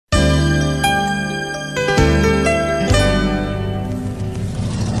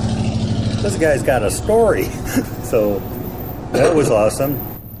this guy's got a story. So that was awesome.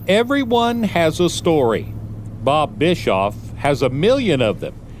 Everyone has a story. Bob Bischoff has 1 million of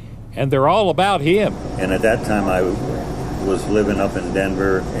them, and they're all about him. And at that time, I was living up in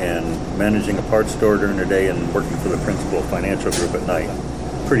Denver and managing a parts store during the day and working for the Principal Financial Group at night.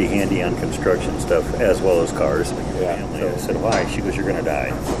 Pretty handy on construction stuff as well as cars. Yeah. So I said, why? She goes, you're going to die.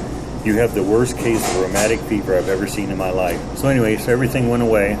 You have the worst case of rheumatic fever I've ever seen in my life. So anyway, so everything went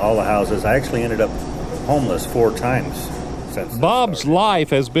away, all the houses. I actually ended up homeless 4 times since. Bob's life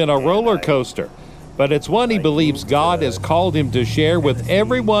has been a roller coaster, but it's one he believes God has called him to share with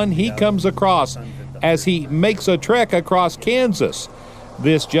everyone he comes across as he makes a trek across Kansas.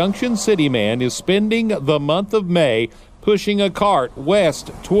 This Junction City man is spending the month of May pushing a cart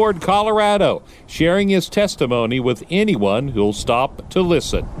west toward Colorado, sharing his testimony with anyone who'll stop to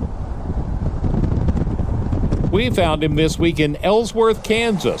listen. We found him this week in Ellsworth,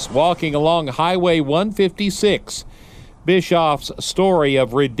 Kansas, walking along Highway 156. Bischoff's story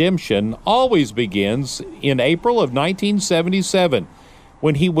of redemption always begins in April of 1977,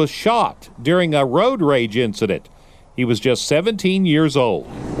 when he was shot during a road rage incident. He was just 17 years old.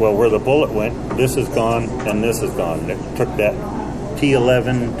 Well, where the bullet went, this is gone and this is gone. It took that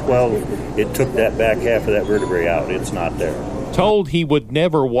T11, 12, it took that back half of that vertebrae out. It's not there. Told he would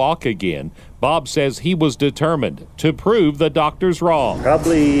never walk again, Bob says he was determined to prove the doctors wrong.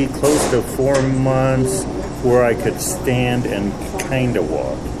 Probably close to 4 months where I could stand and kind of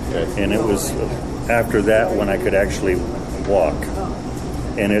walk. Okay. And it was after that when I could actually walk.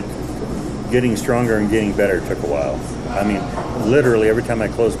 And it getting stronger and getting better took a while. I mean, literally every time I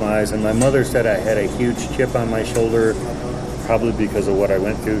closed my eyes, and my mother said I had a huge chip on my shoulder, probably because of what I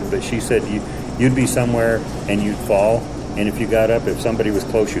went through, but she said you'd be somewhere and you'd fall, and if you got up, if somebody was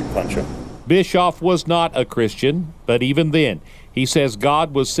close, you'd punch them. Bischoff was not a Christian, but even then, he says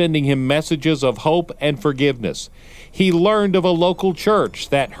God was sending him messages of hope and forgiveness. He learned of a local church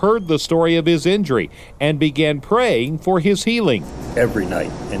that heard the story of his injury and began praying for his healing. Every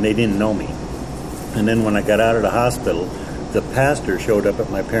night, and they didn't know me. And then when I got out of the hospital, the pastor showed up at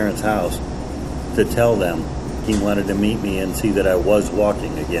my parents' house to tell them he wanted to meet me and see that I was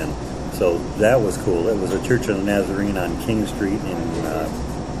walking again. So that was cool. It was a Church of the Nazarene on King Street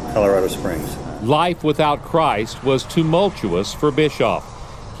in Colorado Springs. Life without Christ was tumultuous for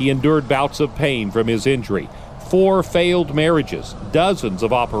Bischoff. He endured bouts of pain from his injury, 4 failed marriages, dozens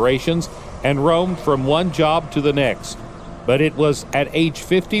of operations, and roamed from one job to the next. But it was at age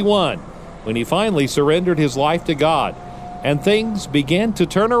 51 when he finally surrendered his life to God, and things began to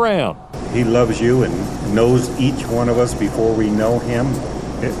turn around. He loves you and knows each one of us before we know him.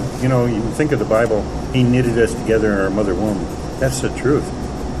 You think of the Bible, he knitted us together in our mother womb. That's the truth.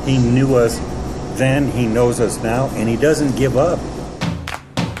 He knew us then, he knows us now, and he doesn't give up.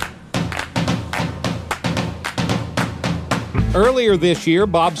 Earlier this year,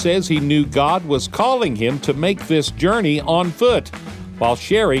 Bob says he knew God was calling him to make this journey on foot while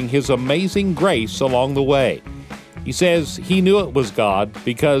sharing his amazing grace along the way. He says he knew it was God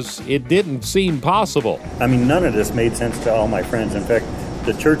because it didn't seem possible. I mean, none of this made sense to all my friends. In fact,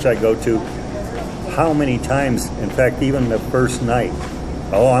 the church I go to, how many times, in fact, even the first night,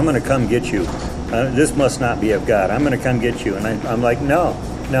 oh, I'm going to come get you. This must not be of God. I'm going to come get you. And I'm like, no.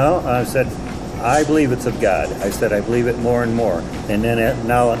 I said, I believe it's of God. I said, I believe it more and more. And then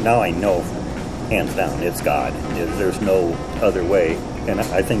now I know, hands down, it's God. There's no other way. And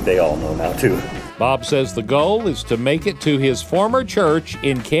I think they all know now, too. Bob says the goal is to make it to his former church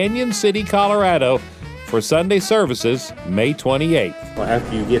in Canyon City, Colorado, for Sunday services May 28th. Well,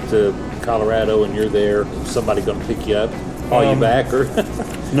 after you get to Colorado and you're there, is somebody going to pick you up, call you back, or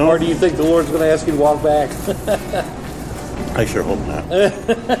no? Or do you think the Lord's going to ask you to walk back? I sure hope not,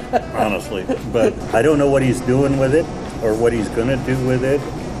 honestly. But I don't know what he's doing with it or what he's going to do with it.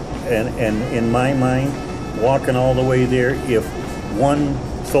 And in my mind, walking all the way there, if one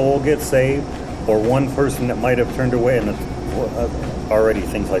soul gets saved or one person that might have turned away, and already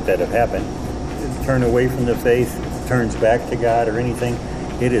things like that have happened, turn away from the faith, turns back to God or anything,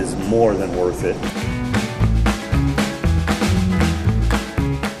 it is more than worth it.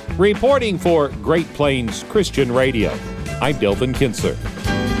 Reporting for Great Plains Christian Radio, I'm Delvin Kinser.